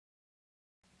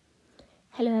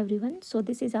Hello everyone, so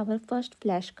this is our first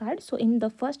flashcard. So in the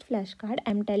first flashcard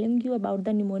I am telling you about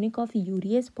the mnemonic of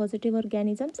urease positive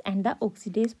organisms and the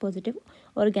oxidase positive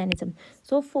organism.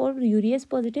 So for urease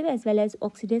positive as well as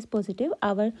oxidase positive,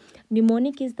 our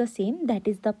mnemonic is the same, that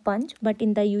is the punch, but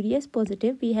in the urease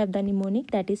positive we have the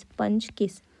mnemonic that is punch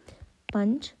kiss.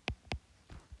 Punch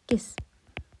kiss.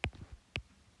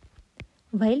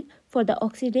 While for the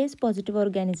oxidase positive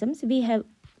organisms we have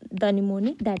the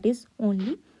mnemonic that is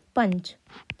only punch,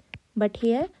 but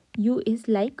here U is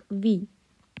like V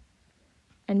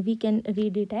and we can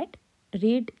read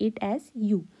it as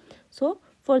U. So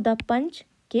for the punch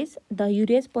case, the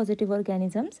urease positive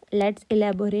organisms, let's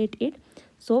elaborate it.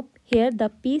 So here the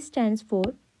P stands for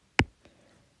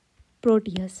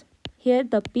protease. Here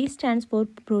the P stands for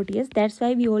protease. That's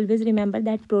why we always remember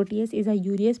that protease is a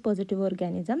urease positive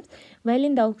organism. While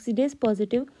in the oxidase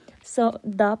positive, so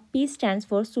the P stands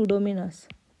for pseudomonas.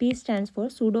 P stands for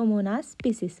pseudomonas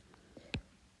species.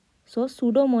 So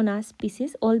pseudomonas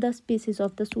species, all the species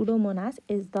of the pseudomonas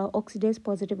is the oxidase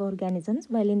positive organisms,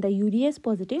 while in the urease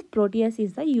positive, protease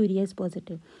is the urease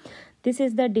positive. This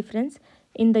is the difference.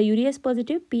 In the urease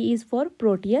positive, P is for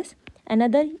protease.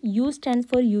 Another U stands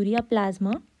for urea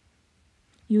plasma,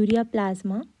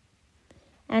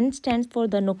 N stands for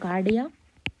the nocardia,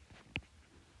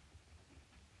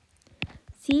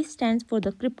 C stands for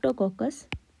the cryptococcus,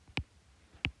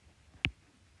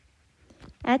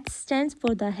 H stands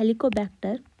for the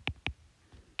helicobacter,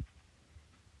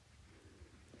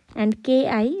 and Ki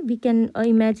we can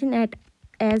imagine it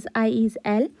as I is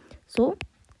L, so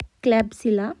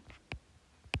Klebsiella.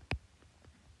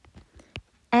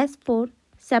 S for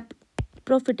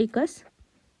saprophyticus,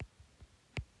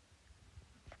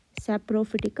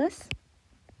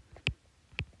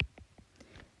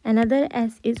 another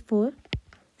S is for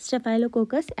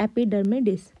Staphylococcus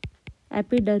epidermidis.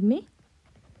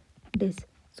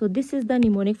 So this is the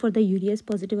mnemonic for the urease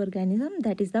positive organism,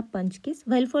 that is the punch kiss.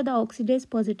 While for the oxidase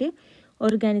positive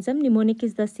organism, mnemonic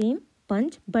is the same,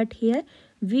 punch, but here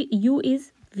U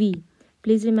is V.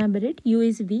 Please remember it, U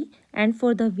is V, and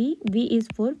for the V is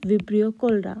for Vibrio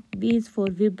cholera. V is for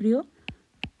Vibrio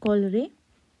cholerae.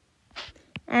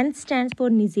 N stands for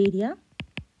Neisseria.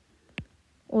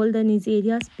 All the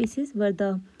Neisseria species were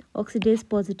the oxidase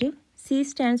positive. C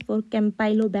stands for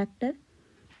Campylobacter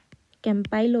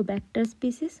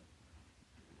species.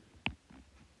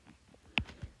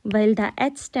 While the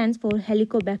H stands for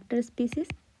Helicobacter species.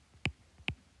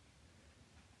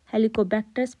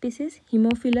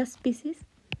 Haemophilus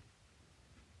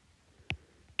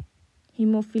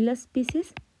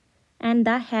species, and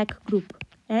the Hack group,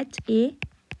 HACEK,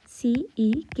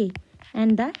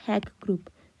 and the Hack group.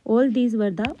 All these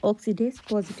were the oxidase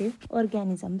positive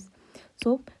organisms.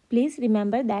 So please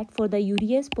remember that for the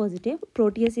urease positive,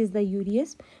 protease is the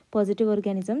urease positive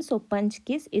organism. So punch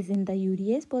kiss is in the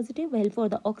urease positive. While for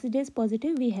the oxidase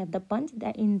positive, we have the punch,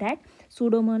 that in that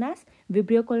Pseudomonas,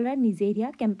 Vibrio cholera,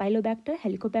 Neisseria, Campylobacter,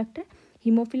 Helicobacter,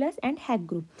 Haemophilus, and Hack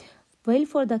group. While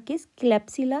for the kiss,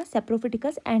 Klebsiella,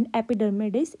 saprophyticus, and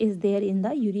epidermidis is there in the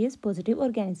urease positive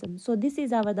organism. So this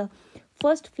is the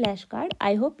first flashcard.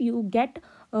 I hope you get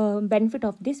benefit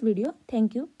of this video.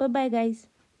 Thank you. Bye bye guys.